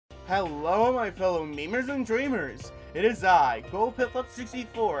Hello, my fellow memers and dreamers. It is I,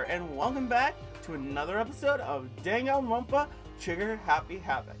 Golly-Good, and welcome back to another episode of Danganronpa Trigger Happy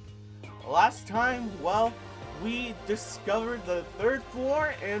Havoc. Last time, well, we discovered the third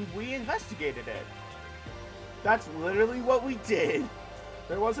floor and we investigated it. That's literally what we did.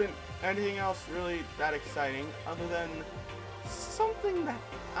 There wasn't anything else really that exciting other than something that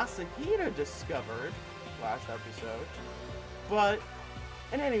Asahita discovered last episode. But,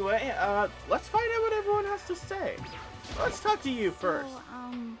 and anyway, let's find out what everyone has to say. Let's talk to you first.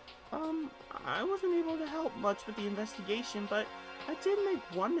 I wasn't able to help much with the investigation, but I did make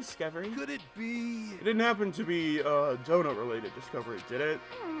one discovery. Could it be? It didn't happen to be a donut-related discovery, did it?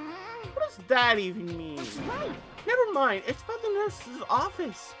 What does that even mean? That's right. Never mind, it's about the nurse's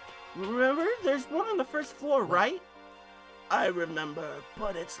office. Remember? There's one on the first floor, right? I remember,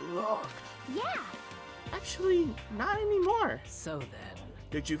 but it's locked. Yeah. Actually, not anymore. So then,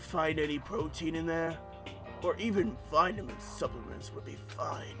 Did you find any protein in there? Or even vitamin supplements would be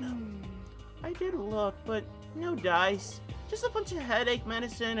fine. I did look, but no dice. Just a bunch of headache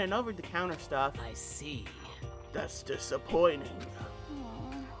medicine and over-the-counter stuff. I see. That's disappointing.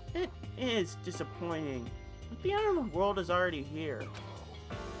 It is disappointing. But the end of the world is already here.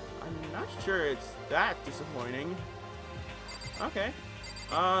 I'm not sure it's that disappointing. Okay.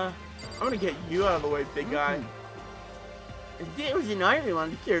 I'm gonna get you out of the way, big guy. There was an island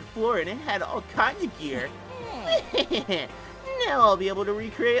on the third floor and it had all kinds of gear. Now I'll be able to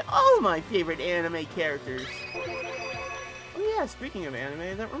recreate all of my favorite anime characters. Oh yeah, speaking of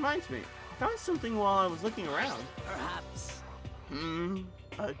anime, that reminds me. I found something while I was looking around. Perhaps.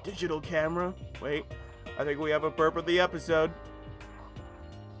 A digital camera? Wait, I think we have a burp of the episode.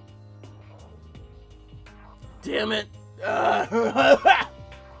 Damn it! I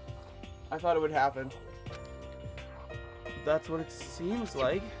thought it would happen. That's what it seems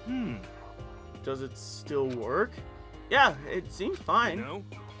like. Does it still work? Yeah, it seems fine. No.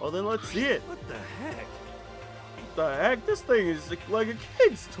 Well then let's see it. What the heck? What the heck? This thing is like a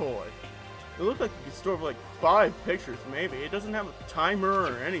kid's toy. It looked like you could store like 5 pictures maybe. It doesn't have a timer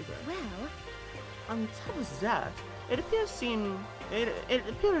or anything. Well, On top of that, it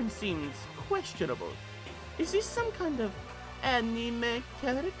appearance seems questionable. Is this some kind of anime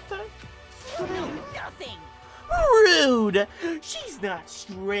character? nothing. Rude! She's not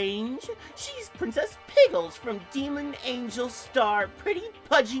strange. She's Princess Piggles from Demon Angel Star Pretty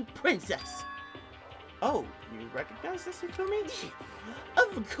Pudgy Princess. Oh, you recognize this Ifumi?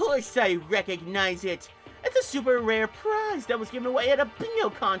 Of course I recognize it. It's a super rare prize that was given away at a bingo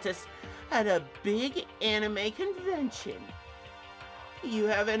contest at a big anime convention. You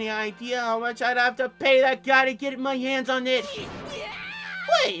have any idea how much I'd have to pay that guy to get my hands on it?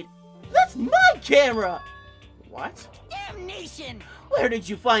 Wait, that's my camera! What? Damnation. Where did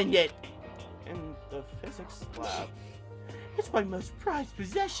you find it? In the physics lab. It's my most prized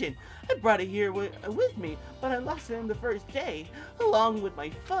possession. I brought it here with me, but I lost it on the first day, along with my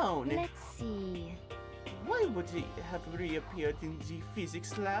phone. Let's see. Why would it have reappeared in the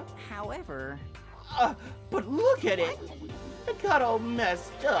physics lab? However, But look at it! It got all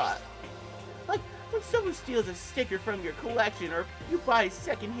messed up. Like when someone steals a sticker from your collection or you buy a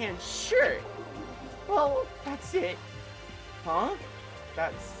secondhand shirt. Well, that's it. Huh?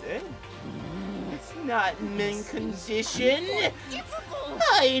 That's it? It's not mint condition.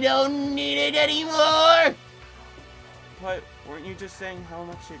 I don't need it anymore! But weren't you just saying how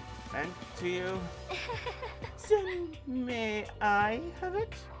much it meant to you? So, may I have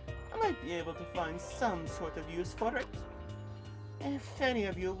it? I might be able to find some sort of use for it. If any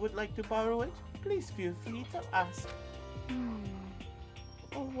of you would like to borrow it, please feel free to ask.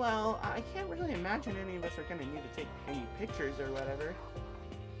 Well, I can't really imagine any of us are gonna need to take any pictures or whatever.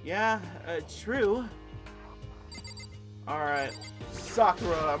 Yeah, true. Alright,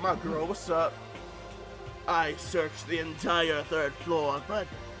 Sakura, my girl, what's up? I searched the entire third floor, but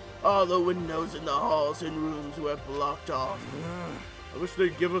all the windows in the halls and rooms were blocked off. I wish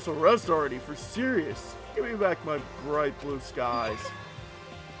they'd give us a rest already, for serious. Give me back my bright blue skies.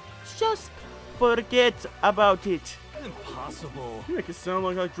 Just forget about it. Impossible. You make it sound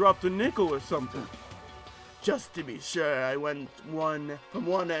like I dropped a nickel or something. Just to be sure, I went from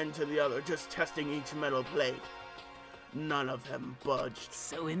one end to the other, just testing each metal plate. None of them budged.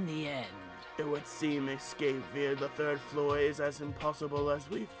 So in the end, It would seem escape via the third floor is as impossible as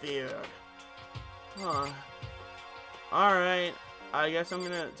we feared. Huh. Alright, I guess I'm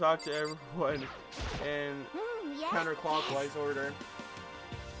gonna talk to everyone in yes, counterclockwise order.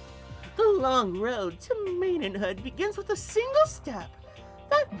 The long road to maidenhood begins with a single step.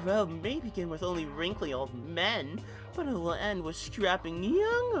 That road may begin with only wrinkly old men, but it will end with strapping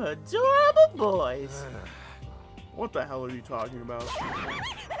young, adorable boys. What the hell are you talking about?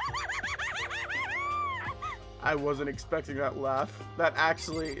 I wasn't expecting that laugh. That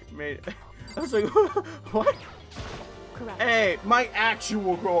actually made... I was like, what? Correct. Hey, my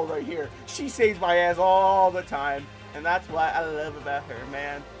actual girl right here. She saves my ass all the time. And that's what I love about her,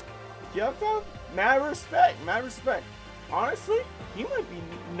 man. Kyoko, mad respect, mad respect. Honestly, he might be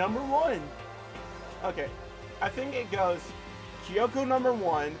 #1. Okay, I think it goes Kyoko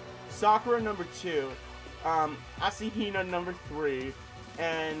 #1, Sakura #2, Asahina #3,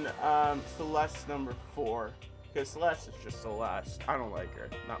 and Celeste #4. Because Celeste is just Celeste. I don't like her,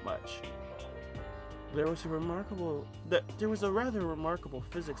 not much. There was a rather remarkable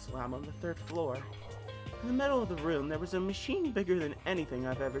physics lab on the 3rd floor. In the middle of the room, there was a machine bigger than anything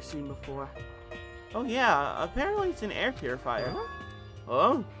I've ever seen before. Oh yeah, apparently it's an air purifier. Huh?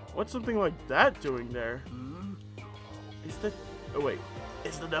 Oh, what's something like that doing there? Is the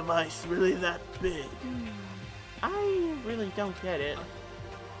device really that big? I really don't get it.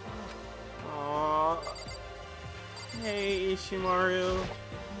 Aww. Hey, Ishimaru.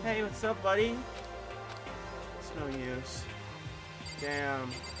 Hey, what's up, buddy? It's no use.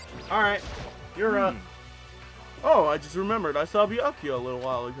 Damn. Alright, you're up. Oh, I just remembered. I saw Byakuya a little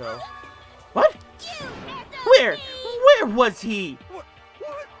while ago. What? Where? Where was he? What?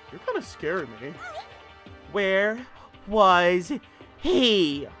 You're kind of scaring me. Where was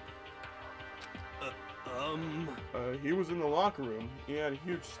he? He was in the locker room. He had a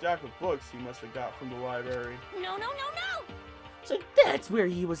huge stack of books he must have got from the library. No. So that's where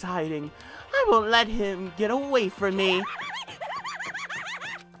he was hiding. I won't let him get away from me.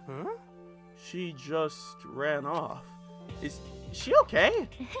 Huh? She just ran off. Is she okay?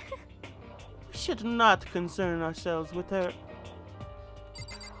 We should not concern ourselves with her.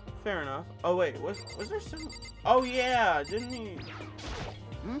 Fair enough. Oh wait, was there some... Oh yeah, didn't he...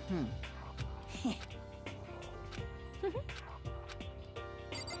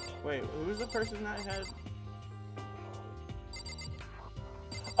 Wait, who was the person that had...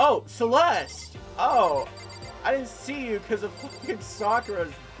 Oh, Celeste! Oh, I didn't see you because of fucking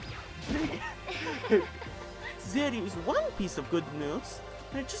Sakura's... There is one piece of good news,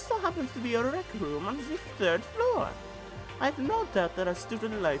 and it just so happens to be a rec room on the 3rd floor. I've no doubt that our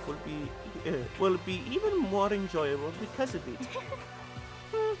student life will be even more enjoyable because of it.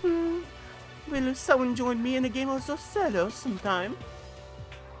 Will someone join me in a game of Zocello sometime?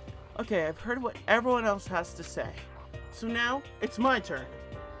 Okay, I've heard what everyone else has to say, so now it's my turn.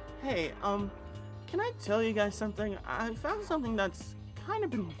 Hey, can I tell you guys something? I found something that's kind of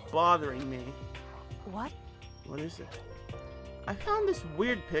been bothering me. What? What is it? I found this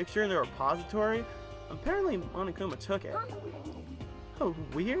weird picture in the repository. Apparently Monokuma took it. A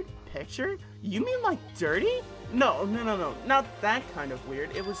weird picture? You mean like dirty? No, not that kind of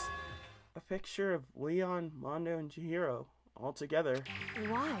weird. It was a picture of Leon, Mondo, and Chihiro all together.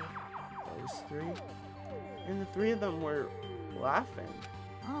 Why? Those 3. And the 3 of them were laughing.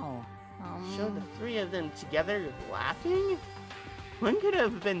 Oh. Showed the 3 of them together laughing? When could it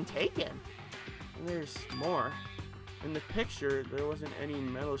have been taken? And there's more. In the picture, there wasn't any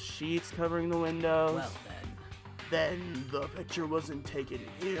metal sheets covering the windows. Well Then the picture wasn't taken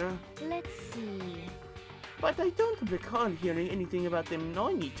here. Let's see. But I don't recall hearing anything about them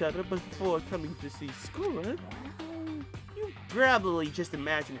knowing each other before coming to see school. Well, You probably just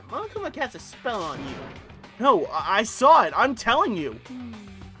imagine it. Monokuma casts a spell on you. No, I saw it. I'm telling you.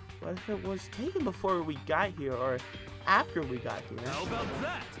 But if it was taken before we got here or after we got here, How about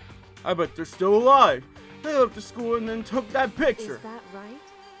that? I bet they're still alive. They left the school and then took that picture. is that right?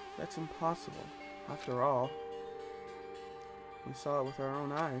 That's impossible. After all, we saw it with our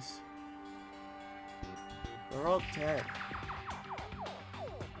own eyes. They're all dead.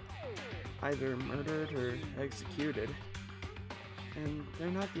 Either murdered or executed. And they're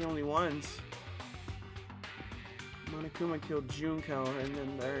not the only ones. Monokuma killed Junko, and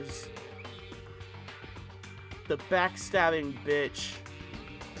then there's the backstabbing bitch.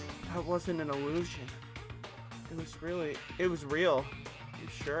 That wasn't an illusion. It was real. I'm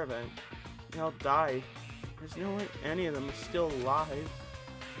sure of it. They all died. There's no way any of them are still alive.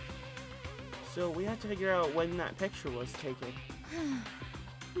 So we have to figure out when that picture was taken.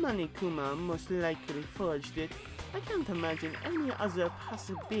 Monokuma most likely forged it. I can't imagine any other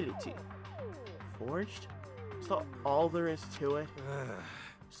possibility. Forged? Is that all there is to it?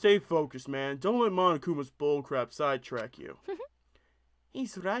 Stay focused, man. Don't let Monokuma's bullcrap sidetrack you.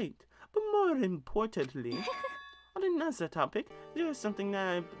 He's right. But more importantly, on another topic, there is something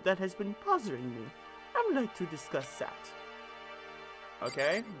that has been bothering me. I would like to discuss that.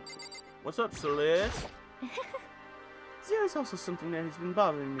 Okay. What's up, Celeste? There's also something that has been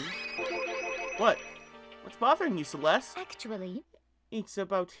bothering me. What? What's bothering you, Celeste? Actually, It's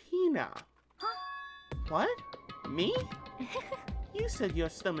about Hina. Huh? What? Me? You said your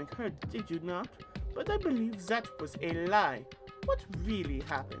stomach hurt, did you not? But I believe that was a lie. What really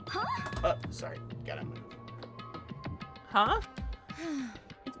happened? Huh? Sorry. Gotta move. Huh?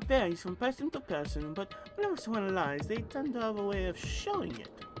 It varies from person to person, but whenever someone lies, they tend to have a way of showing it.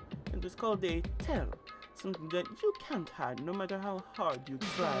 It is called a tell. Something that you can't hide no matter how hard you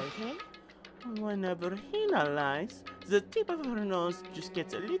try. Okay. Whenever Hina lies, the tip of her nose just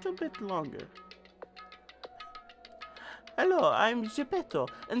gets a little bit longer. Hello, I'm Geppetto,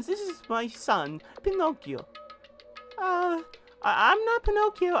 and this is my son, Pinocchio. I'm not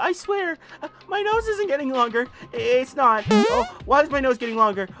Pinocchio, I swear. My nose isn't getting longer. It's not. Oh, why is my nose getting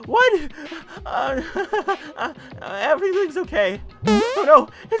longer? What? Everything's okay. Oh no,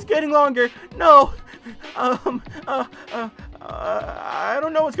 it's getting longer. No. I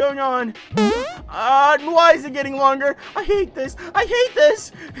don't know what's going on. Why is it getting longer? I hate this. I hate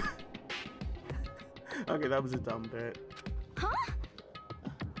this. Okay, that was a dumb bit. Huh?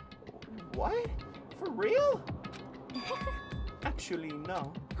 What? For real? Actually,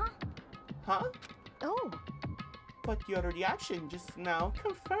 no. Huh? Huh? Oh. But your reaction just now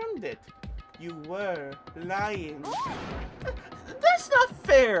confirmed it. You were lying. That's not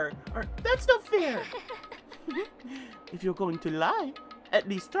fair! That's not fair! If you're going to lie, at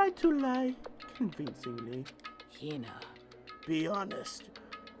least try to lie convincingly. Hina. Be honest.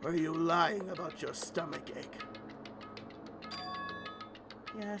 Were you lying about your stomachache?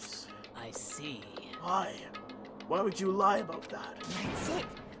 Yes. I see. Why? Why would you lie about that? That's it.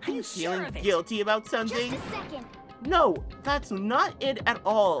 Are you I'm sure feeling of it. guilty about something? Just a second. No, that's not it at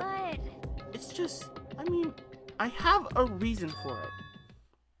all. But It's just, I mean, I have a reason for it.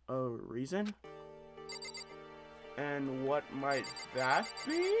 A reason? And what might that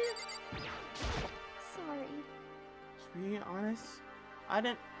be? sorry. To be honest, I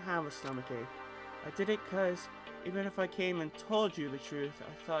didn't have a stomachache. I did it because even if I came and told you the truth,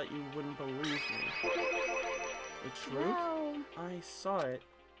 I thought you wouldn't believe me. The truth? Well, I saw it.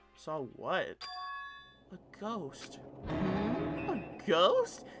 Saw what? A ghost. A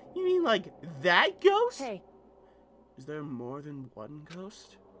ghost? You mean like that ghost? hey, Is there more than one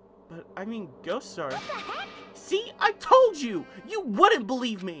ghost? But I mean, ghosts are... what the heck? See, I told you! You wouldn't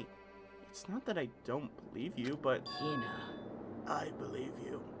believe me! It's not that I don't believe you, but... Hina. I believe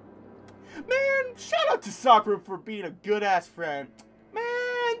you. Man, shout out to Sakura for being a good-ass friend.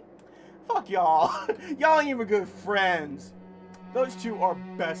 Man, fuck y'all. Y'all ain't even good friends. Those two are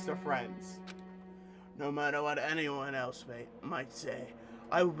best of friends. No matter what anyone else might say,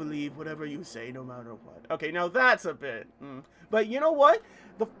 I will believe whatever you say no matter what. Okay, now that's a bit. But you know what?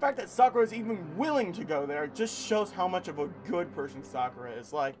 The fact that Sakura is even willing to go there just shows how much of a good person Sakura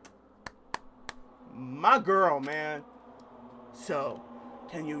is. Like, my girl, man. So,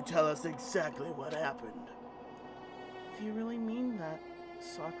 can you tell us exactly what happened? If you really mean that,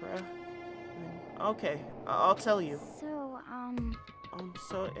 Sakura, then okay, I'll tell you. So,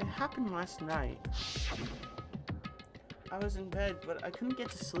 So it happened last night. I was in bed, but I couldn't get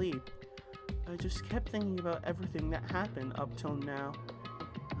to sleep. I just kept thinking about everything that happened up till now.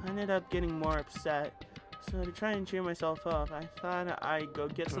 I ended up getting more upset, so to try and cheer myself up, I thought I'd go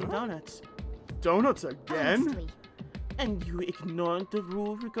get some donuts. Donuts again? honestly, And you ignored the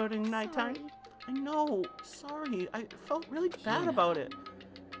rule regarding nighttime? sorry. I know, sorry, I felt really bad Hina. about it.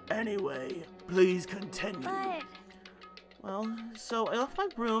 Anyway, please continue. But, Well, so I left my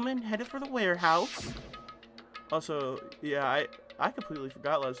room and headed for the warehouse. Also, yeah, I completely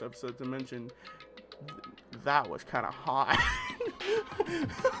forgot last episode to mention that was kind of hot.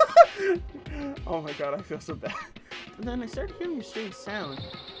 Oh my god, I feel so bad. And then I started hearing a strange sound.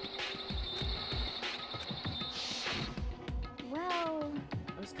 well,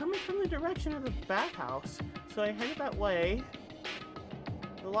 It was coming from the direction of the bathhouse, so I headed that way.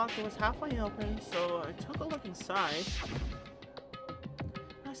 The locker was halfway open, so I took a look inside.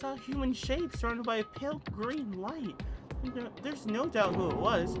 I saw a human shape surrounded by a pale green light. There's no doubt who it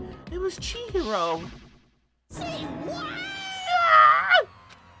was. It was Chihiro. say what?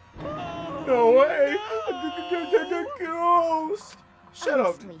 No way! A ghost! Shut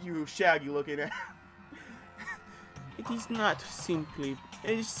Honestly. up, you shaggy looking ass. It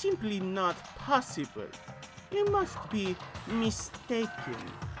is simply not possible. You must be mistaken.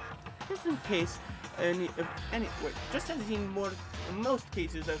 Just in case just as in most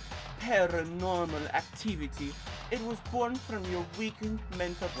cases of paranormal activity, it was born from your weakened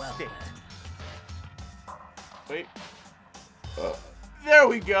mental Well state. then. Wait. There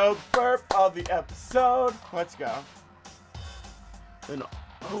we go. Burp of the episode. Let's go. then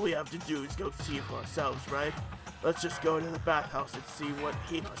all we have to do is go see it for ourselves, right? Let's just go to the bathhouse and see what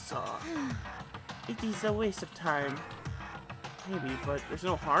Hina saw. It is a waste of time. Maybe, but there's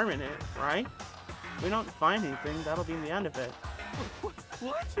no harm in it, right? If we don't find anything, that'll be the end of it.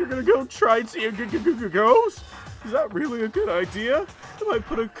 What? You're gonna go try and see a ghost? Is that really a good idea? It might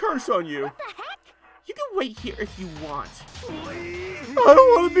put a curse on you. What the heck? You can wait here if you want. Please. I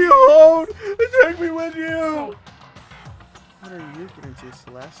don't want to be alone. Take me with you. What are you gonna do,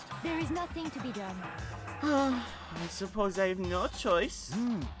 Celeste? There is nothing to be done. I suppose I have no choice.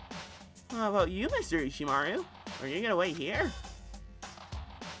 How about you, Mr. Ishimaru? Are you gonna wait here?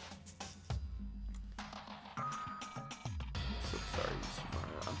 I'm so sorry,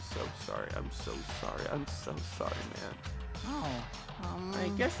 Ishimaru. I'm so sorry. I'm so sorry. I'm so sorry, man. Oh, I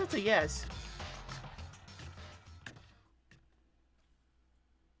guess that's a yes.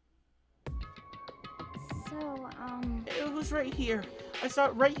 So, It was right here. I saw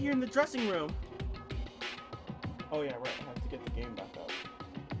it right here in the dressing room. Oh yeah, right. I have to get the game back up.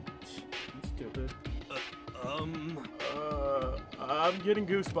 I'm stupid. I'm getting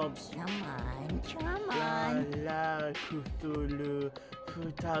goosebumps. come on. come La on. la Cthulhu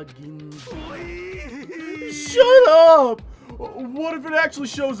Futagin. Please. Shut up! What if it actually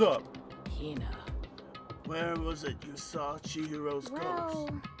shows up? Hina. Where was it you saw Chihiro's Well,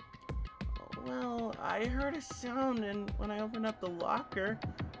 ghost? Well, I heard a sound, and when I opened up the locker,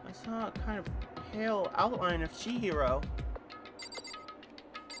 I saw a kind of pale outline of Chihiro.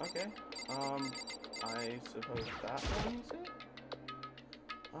 Okay. I suppose that one is it?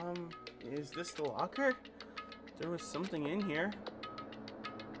 Is this the locker? There was something in here.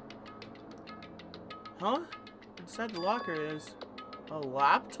 Huh? Inside the locker is a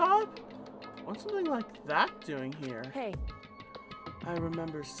laptop? What's something like that doing here? Hey, I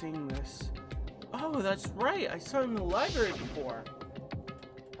remember seeing this. Oh, that's right. I saw it in the library before.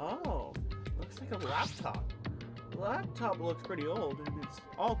 Oh, looks like a laptop. The laptop looks pretty old, and it's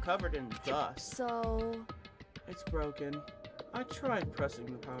all covered in dust. so It's broken. I tried pressing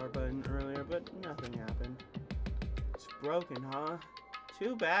the power button earlier, but nothing happened. It's broken, huh?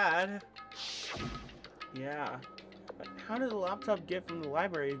 Too bad. Yeah. But how did the laptop get from the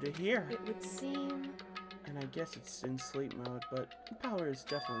library to here? it would seem. And I guess it's in sleep mode, but the power is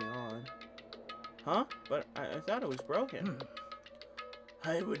definitely on. Huh? But I thought it was broken.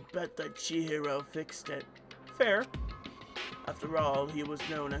 I would bet that Chihiro fixed it. Fair. After all, he was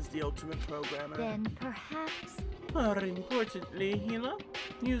known as the ultimate programmer. then perhaps. More importantly, Hina,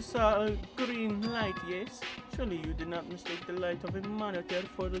 you saw a green light, yes? Surely you did not mistake the light of a monitor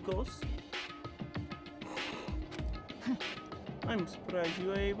for the ghost? I'm surprised you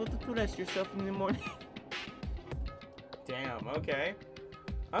were able to dress yourself in the morning. Damn, okay.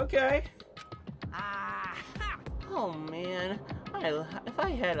 Okay. Oh man, if I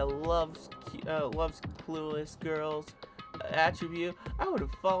had a love's clueless girls attribute, I would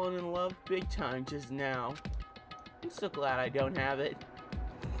have fallen in love big time just now. I'm so glad I don't have it.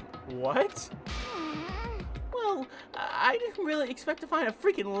 What? Well, I didn't really expect to find a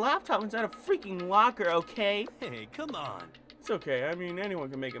freaking laptop inside a freaking locker, okay? Hey, come on. It's okay, I mean, anyone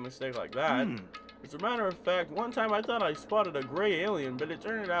can make a mistake like that. As a matter of fact, one time I thought I spotted a gray alien, but it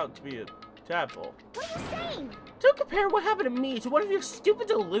turned out to be a tadpole. What are you saying? Don't compare what happened to me to one of your stupid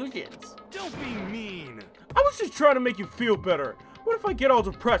delusions. Don't be mean. I was just trying to make you feel better. What if I get all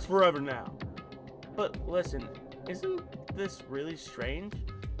depressed forever now? But listen, isn't this really strange?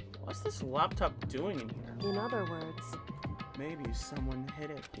 What's this laptop doing in here? In other words, Maybe someone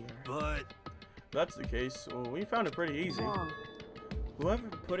hid it here. But If that's the case, well, we found it pretty easy. wrong. Whoever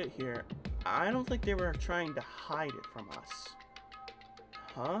put it here, I don't think they were trying to hide it from us.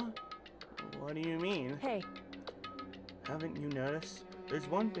 Huh? What do you mean? Hey, Haven't you noticed? There's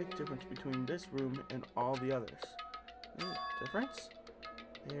one big difference between this room and all the others. There's a difference?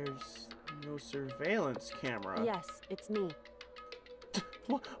 There's no surveillance camera. yes, it's me.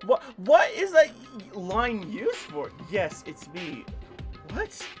 What is that line used for? Yes, it's me.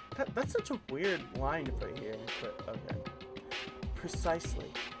 What? That's such a weird line to put here, but okay. Precisely.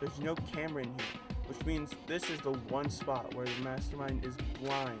 There's no camera in here, which means this is the one spot where the mastermind is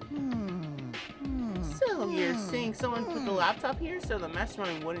blind. So you're saying someone put the laptop here so the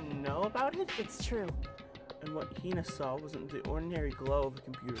mastermind wouldn't know about it? It's true. And what Hina saw wasn't the ordinary glow of a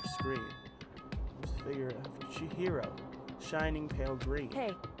computer screen. It was the figure of Chihiro, shining pale green.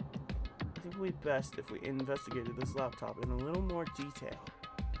 Hey, I think it would be best if we investigated this laptop in a little more detail.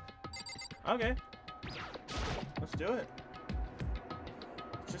 Okay. Let's do it.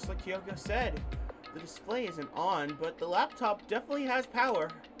 Just like Kyoko said, the display isn't on, but the laptop definitely has power.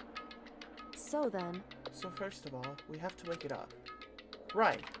 so then, So first of all, we have to wake it up.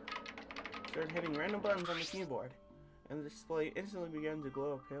 Right. Started hitting random buttons on the keyboard, and the display instantly began to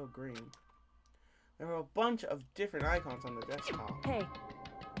glow a pale green. There were a bunch of different icons on the desktop. Hey,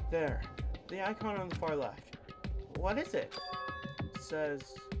 There, the icon on the far left. What is it? It says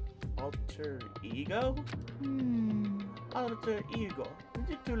alter ego? Alter ego,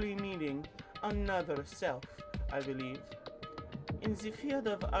 literally meaning another self, I believe. In the field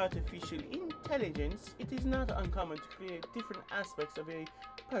of artificial intelligence, it is not uncommon to create different aspects of a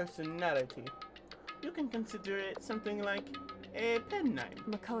personality. You can consider it something like a pen name.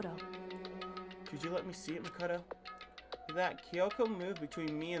 Makoto. Could you let me see it, Makoto? With that, Kyoko moved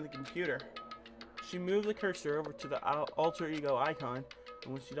between me and the computer. She moved the cursor over to the alter ego icon,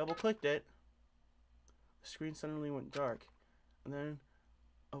 and when she double-clicked it, the screen suddenly went dark, and then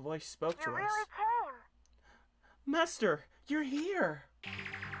a voice spoke to us. Master, you're here!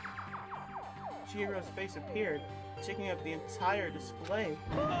 Chihiro's face appeared, taking up the entire display.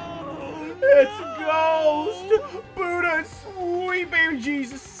 It's a ghost! Buddha, sweet baby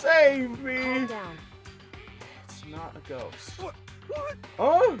Jesus, save me! Calm down. It's not a ghost. What?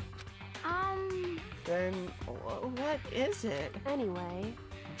 Oh! Then Then, what is it? Anyway,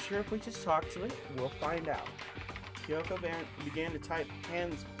 I'm sure if we just talk to it, we'll find out. Kyoko began to type,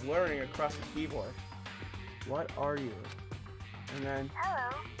 hands blurring across the keyboard. What are you? And then, Hello,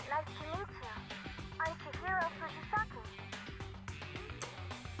 nice to meet you. I'm Chihiro Fujisaki.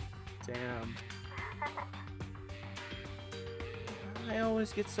 damn. I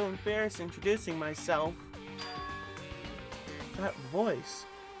always get so embarrassed introducing myself. That voice,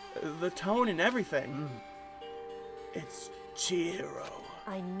 the tone and everything. It's Chihiro.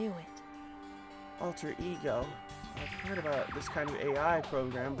 I knew it. Alter ego. I've heard about this kind of AI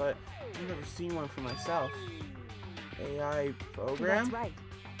program, but I've never seen one for myself. AI program? That's right.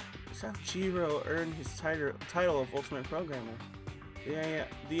 That's how Chihiro earned his title of Ultimate Programmer.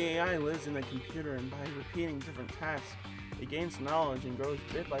 The AI lives in the computer, and by repeating different tasks, it gains knowledge and grows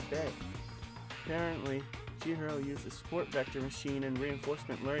bit by bit. Apparently, Chihiro used a support vector machine and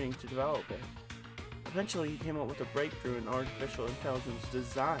reinforcement learning to develop it. Eventually, he came up with a breakthrough in artificial intelligence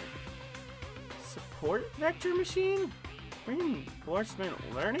design. Support vector machine? Reinforcement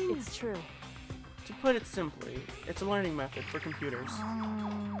learning? It's true. To put it simply, it's a learning method for computers. If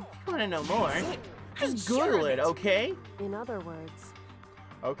you want to know more, just Google it, okay? In other words,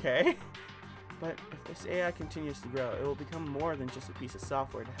 Okay. But if this AI continues to grow, it will become more than just a piece of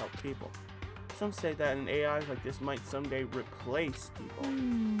software to help people. Some say that an AI like this might someday replace people.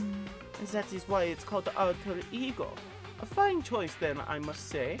 And that is why it's called the alter ego. A fine choice then, I must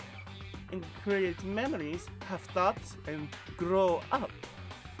say. And create memories, have thoughts, and grow up.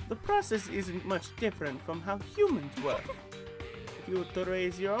 The process isn't much different from how humans work. If you were to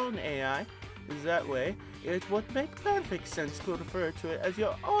raise your own AI, that way, it would make perfect sense to refer to it as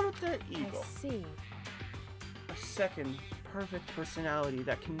your alter ego. I see. A second, perfect personality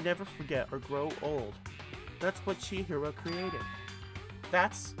that can never forget or grow old. That's what Chihiro created.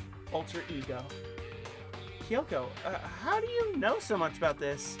 That's alter ego. Kyoko, how do you know so much about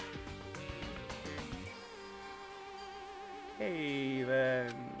this? Hey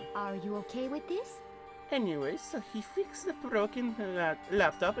then. are you okay with this? Anyway, so he fixed the broken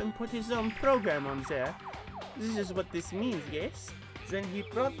laptop and put his own program on there. This is what this means, yes? Then he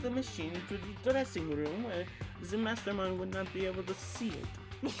brought the machine to the dressing room where the mastermind would not be able to see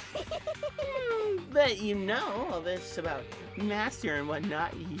it. But you know all this about master and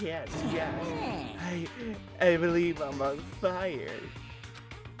whatnot. Yes, yes. I believe I'm on fire.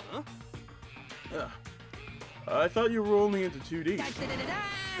 Huh? I thought you were only into 2D.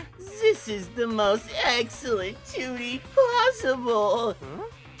 This is the most excellent 2D possible. Huh?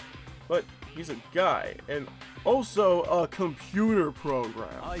 But he's a guy and also a computer program.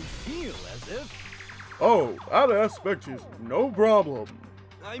 I feel as if... Oh, that aspect is no problem.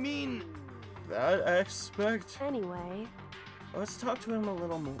 I mean... That aspect? Anyway, Let's talk to him a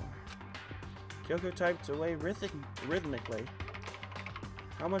little more. Kyoko typed away rhythmically.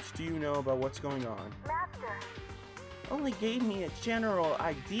 How much do you know about what's going on? Master, Only gave me a general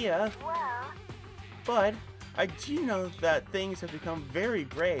idea, well, but I do know that things have become very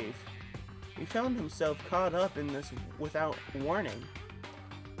grave. He found himself caught up in this without warning.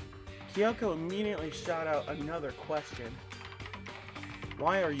 Kyoko immediately shot out another question.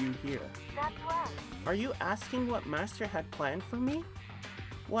 Why are you here? that's right. Are you asking what Master had planned for me?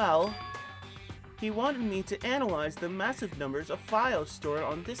 Well, he wanted me to analyze the massive numbers of files stored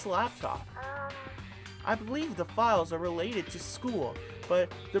on this laptop. I believe the files are related to school,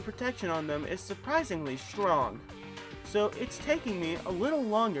 but the protection on them is surprisingly strong. So it's taking me a little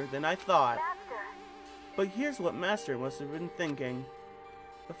longer than I thought. Master, But here's what Master must have been thinking.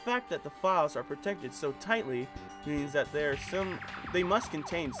 The fact that the files are protected so tightly means that they must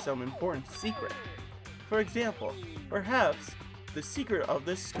contain some important secret. For example, perhaps the secret of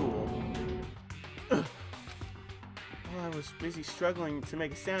this school. While I was busy struggling to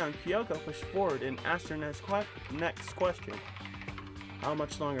make a sound, Kyoko pushed forward and asked her next question. How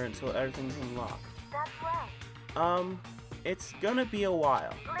much longer until everything's unlocked? That's right. It's gonna be a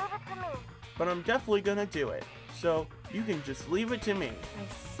while. Leave it to me. But I'm definitely gonna do it. So, you can just leave it to me.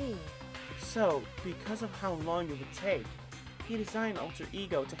 I see. So, because of how long it would take, he designed Alter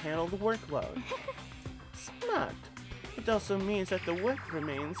Ego to handle the workload. Smart. It also means that the work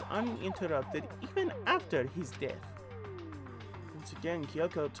remains uninterrupted even after his death. Once again,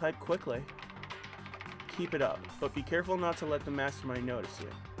 Kyoko typed quickly. Keep it up, but be careful not to let the mastermind notice you.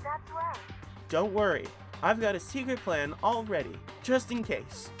 That's right. Don't worry, I've got a secret plan all ready, just in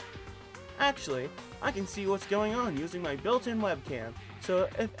case. Actually, I can see what's going on using my built-in webcam, so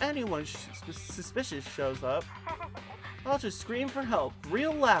if anyone suspicious shows up, I'll just scream for help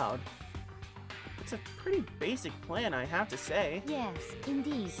real loud. It's a pretty basic plan, I have to say. Yes,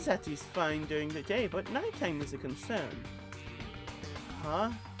 indeed. Seti's fine during the day, but nighttime is a concern. Huh?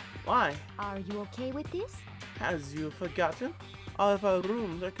 Why? Are you okay with this? Has you forgotten? All of our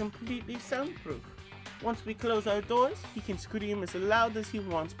rooms are completely soundproof. Once we close our doors, he can scream as loud as he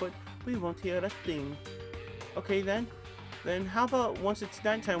wants, but we won't hear a thing. Okay then? Then how about once it's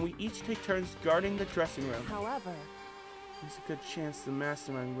nighttime, we each take turns guarding the dressing room? However, There's a good chance the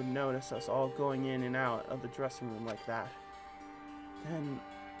mastermind would notice us all going in and out of the dressing room like that. Then,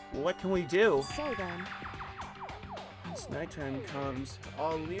 what can we do? so then, Once nighttime comes,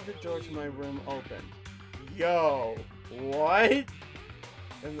 I'll leave the door to my room open. Yo, what?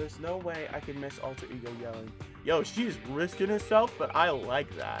 And there's no way I can miss Alter Ego yelling. Yo, she's risking herself, but I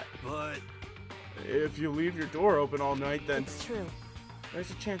like that. But If you leave your door open all night, then it's true. there's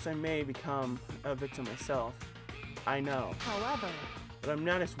a chance I may become a victim myself. I know, However, but I'm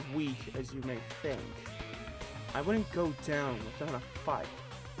not as weak as you may think. I wouldn't go down without a fight,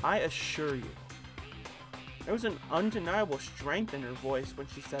 I assure you. There was an undeniable strength in her voice when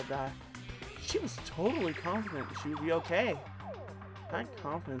she said that. She was totally confident she would be okay. That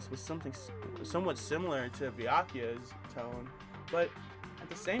confidence was something somewhat similar to Byakuya's tone, but at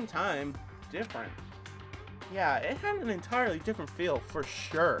the same time, different. Yeah, it had an entirely different feel for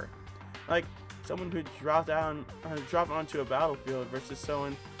sure. Like someone who dropped onto a battlefield versus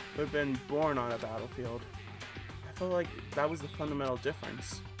someone who had been born on a battlefield. I felt like that was the fundamental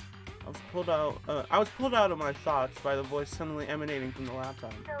difference. I was pulled out of my thoughts by the voice suddenly emanating from the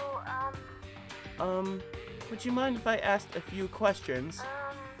laptop. So, Would you mind if I asked a few questions?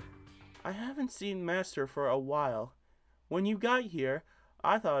 I haven't seen Master for a while. When you got here,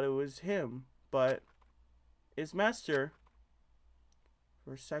 I thought it was him, but is Master...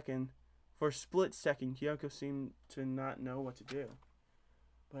 For a split second, Kyoko seemed to not know what to do.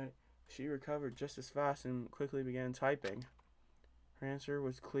 But she recovered just as fast and quickly began typing. Her answer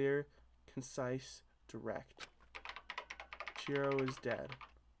was clear, concise, direct. Chiro is dead.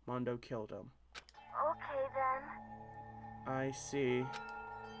 Mondo killed him. okay then. I see.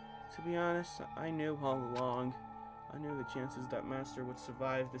 To be honest, I knew all along. I knew the chances that Master would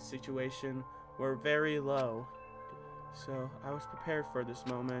survive this situation were very low. So, I was prepared for this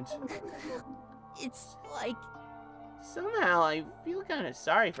moment. It's like Somehow, I feel kind of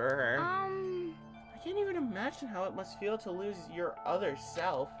sorry for her. Um, I can't even imagine how it must feel to lose your other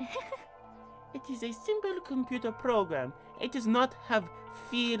self. It is a simple computer program. It does not have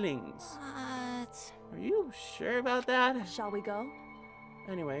feelings. what? Are you sure about that? shall we go?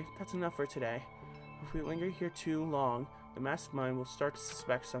 Anyway, that's enough for today. If we linger here too long, the mastermind will start to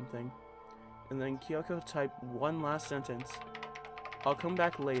suspect something. And then Kyoko typed one last sentence. I'll come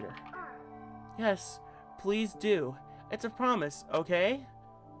back later. Yes, please do. It's a promise, okay?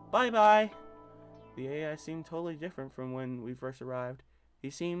 Bye-bye. The AI seemed totally different from when we first arrived. He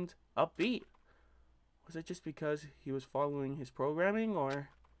seemed upbeat. Was it just because he was following his programming, or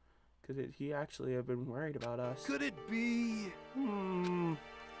could he actually have been worried about us? could it be, Oh,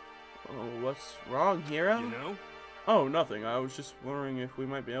 what's wrong, Hero? you know? Oh, nothing. I was just wondering if we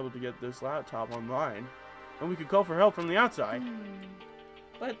might be able to get this laptop online. And we could call for help from the outside.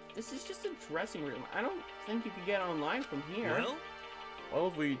 But this is just a dressing room. I don't think you could get online from here. Well,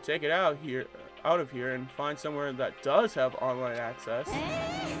 if we take it out of here and find somewhere that does have online access.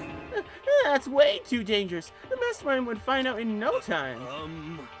 That's way too dangerous. The mastermind would find out in no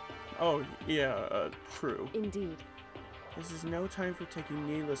time. Oh, yeah, true. Indeed. This is no time for taking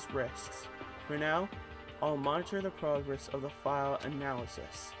needless risks. For now, I'll monitor the progress of the file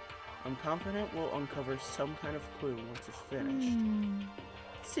analysis. I'm confident we'll uncover some kind of clue once it's finished.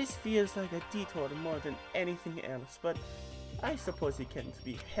 This feels like a detour more than anything else, but I suppose it can't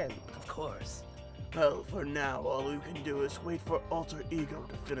be helped. Of course. Well, for now, all we can do is wait for Alter Ego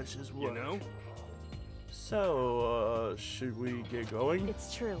to finish his work. You know? So, should we get going?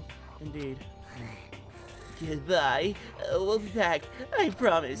 It's true. Indeed. Goodbye. We'll be back. I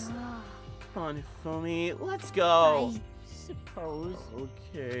promise. Come on, Fumi. Let's go. I suppose.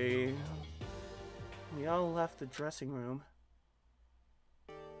 Okay. We all left the dressing room.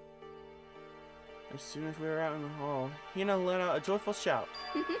 As soon as we were out in the hall, Hina let out a joyful shout.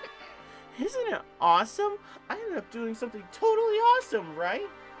 Isn't it awesome? I ended up doing something totally awesome, right?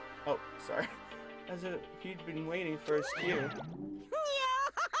 Oh, sorry. As if he'd been waiting for his cue.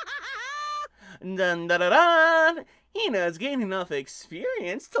 Dun da da da! Hina's gained enough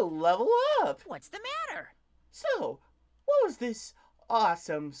experience to level up. What's the matter? So, what was this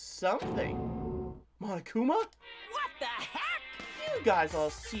awesome something? Monokuma? What the heck? You guys all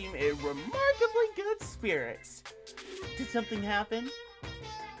seem in remarkably good spirits. Did something happen?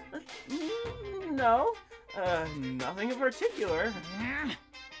 No. Nothing in particular.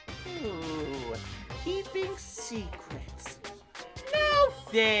 Ooh, keeping secrets. Now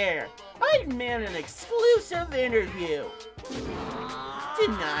there! I demand an exclusive interview.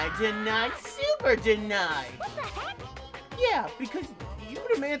 Denied, denied, super denied. What the heck? Yeah, because you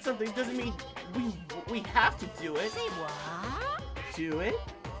demand something doesn't mean we have to do it. Say what? Do it?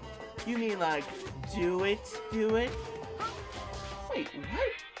 You mean like do it? Do it? Wait,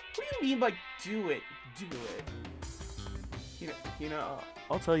 what? What do you mean by do it? Do it? You know,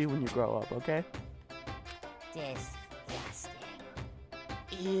 I'll tell you when you grow up, okay? Disgusting.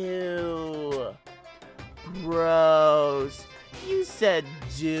 Ew. Gross. You said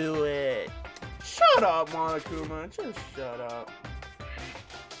do it. Shut up, Monokuma. Just shut up.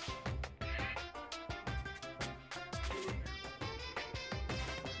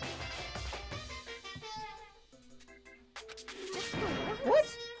 What?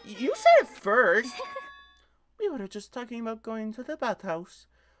 You said it first. We were just talking about going to the bathhouse.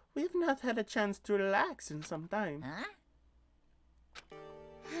 We have not had a chance to relax in some time. Huh?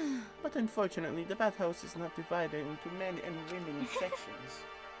 But unfortunately, the bathhouse is not divided into men and women sections.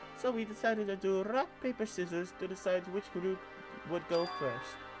 So we decided to do rock, paper, scissors to decide which group would go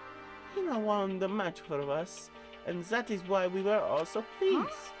first. Hina won the match for us, and that is why we were all so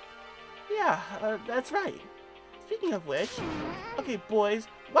pleased. Yeah, that's right. Speaking of which, okay boys,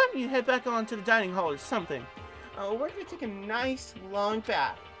 why don't you head back on to the dining hall or something? We're gonna take a nice long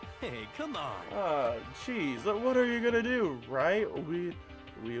bath. Hey, come on. Jeez, what are you gonna do, right? We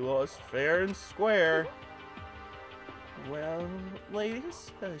lost fair and square. Well,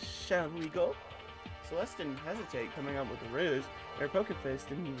 ladies, shall we go? Celeste didn't hesitate coming up with the ruse. Her poker face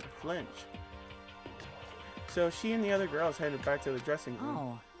didn't even flinch. So she and the other girls headed back to the dressing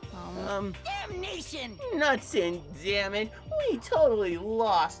room. Damnation! Nuts and damn it! We totally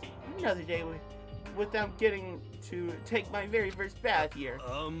lost! Another day without getting to take my very first bath here.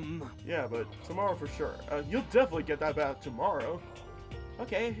 Yeah, but tomorrow for sure. You'll definitely get that bath tomorrow.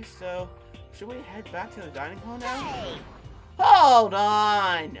 Okay, so should we head back to the dining hall now? Hey! Hold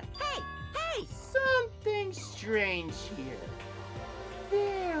on! Hey! Hey! Something strange here.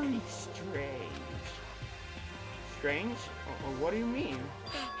 Very strange. Strange? What do you mean?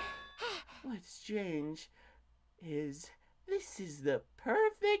 What's strange is this is the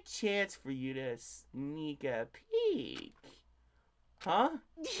perfect chance for you to sneak a peek. Huh?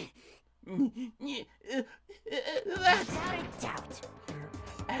 That's Without a doubt.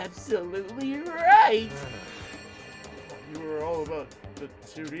 absolutely right. You were all about the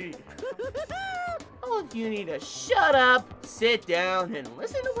 2D. All of you need to shut up, sit down, and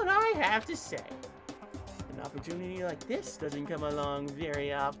listen to what I have to say. An opportunity like this doesn't come along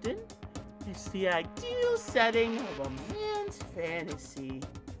very often. It's the ideal setting of a man's fantasy.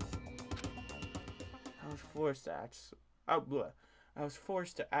 I was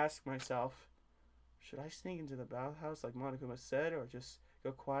forced to ask myself, should I sneak into the bathhouse like Monokuma said, or just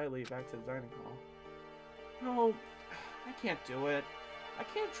go quietly back to the dining hall? No, I can't do it. I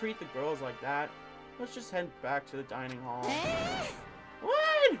can't treat the girls like that. Let's just head back to the dining hall.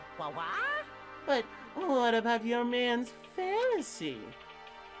 What? What? But what about your man's fantasy?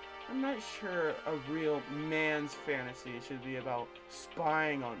 I'm not sure a real man's fantasy should be about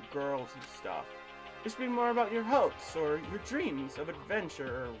spying on girls and stuff. It should be more about your hopes or your dreams of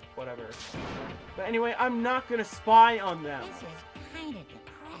adventure or whatever. But anyway, I'm not gonna spy on them. This is kind of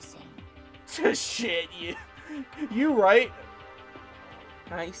depressing. Shit, you right.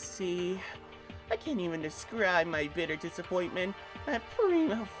 I see. I can't even describe my bitter disappointment. That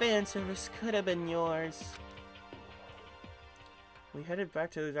primo fan service could have been yours. We headed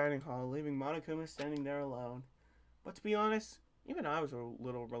back to the dining hall, leaving Monokuma standing there alone. But to be honest, even I was a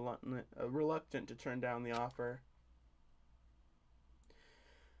little reluctant to turn down the offer.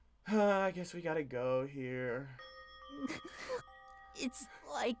 I guess we gotta go here. It's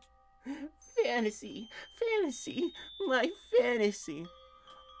like... Fantasy, my fantasy.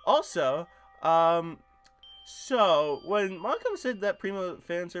 Also, so when Monokuma said that Primo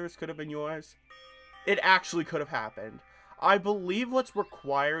fan service could have been yours, it actually could have happened. I believe what's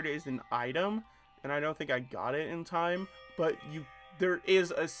required is an item, and I don't think I got it in time, but there is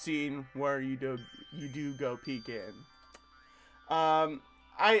a scene where you do go peek in. I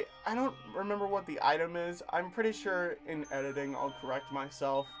don't remember what the item is. I'm pretty sure in editing I'll correct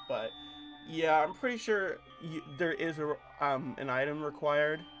myself, but yeah, I'm pretty sure there is an item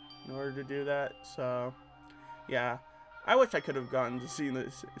required in order to do that. So yeah, I wish I could have gotten to see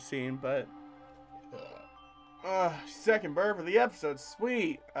this scene, but second burp of the episode,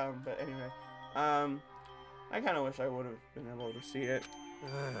 sweet. But anyway, I kind of wish I would have been able to see it.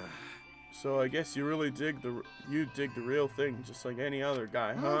 So I guess you really dig the real thing, just like any other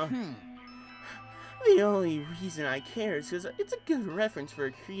guy, huh? The only reason I care is because it's a good reference for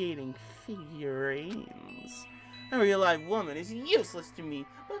creating figurines. A real live woman is useless to me,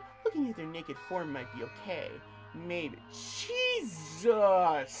 but looking at their naked form might be okay. Maybe. Jesus!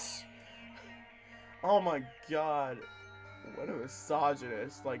 Oh my god. What a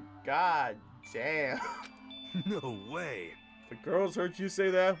misogynist. Like, god damn. No way. If the girls heard you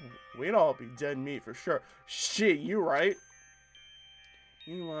say that, we'd all be dead meat for sure. Shit, you right?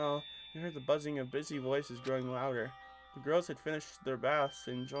 Meanwhile, we heard the buzzing of busy voices growing louder. The girls had finished their baths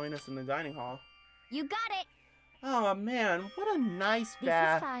and joined us in the dining hall. You got it. Oh man, what a nice This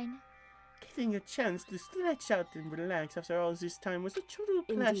bath. is fine. Getting a chance to stretch out and relax after all this time was a true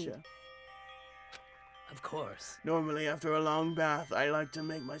pleasure. Of course. Normally, after a long bath, I like to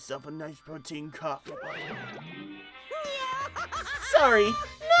make myself a nice protein coffee. Sorry,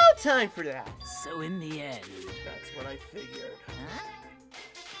 no time for that. So in the end... That's what I figured. Huh?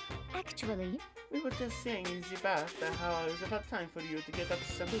 Actually, We were just saying in the bath that how it was about time for you to get up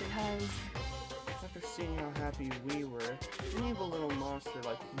something. because After seeing how happy we were, an evil little monster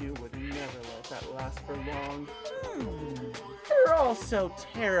like you would never let that last for long. You're all so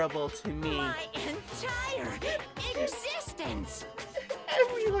terrible to me. My entire existence!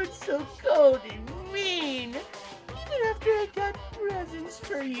 Everyone's so cold and mean. Even after I got presents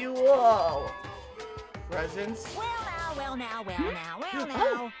for you all. Presents? Well now.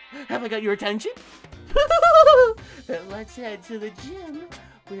 Oh, have I got your attention? Then let's head to the gym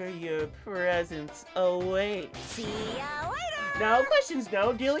where your presents await. See ya later! No questions,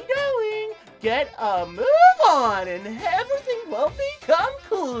 no dilly-dallying. Get a move on and everything will become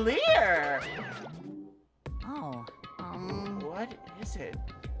clear. Oh, What is it?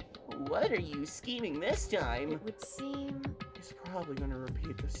 What are you scheming this time? It would seem... He's probably gonna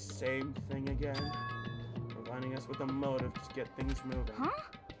repeat the same thing again. Providing us with a motive to get things moving. Huh?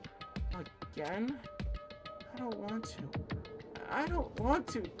 Again? I don't want to. I don't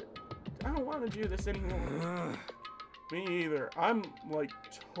want to do this anymore. Me either. I'm, like,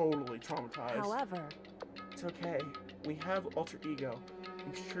 totally traumatized. However, It's okay. We have alter ego.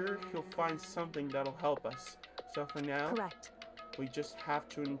 I'm sure he'll find something that'll help us. So for now, correct. we just have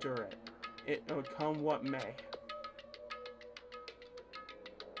to endure it. It'll come what may.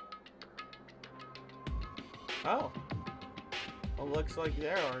 Oh. Well, looks like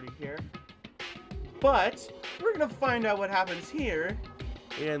they're already here. But we're gonna find out what happens here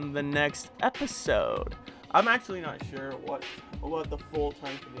in the next episode. I'm actually not sure what the full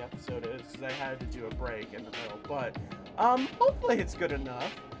time for the episode is, because I had to do a break in the middle. But hopefully it's good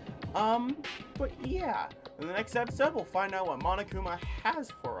enough. But yeah, in the next episode we'll find out what Monokuma has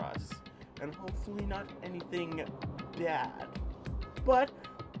for us, and hopefully not anything bad. But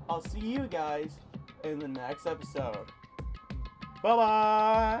I'll see you guys in the next episode. Bye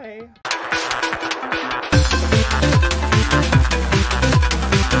bye.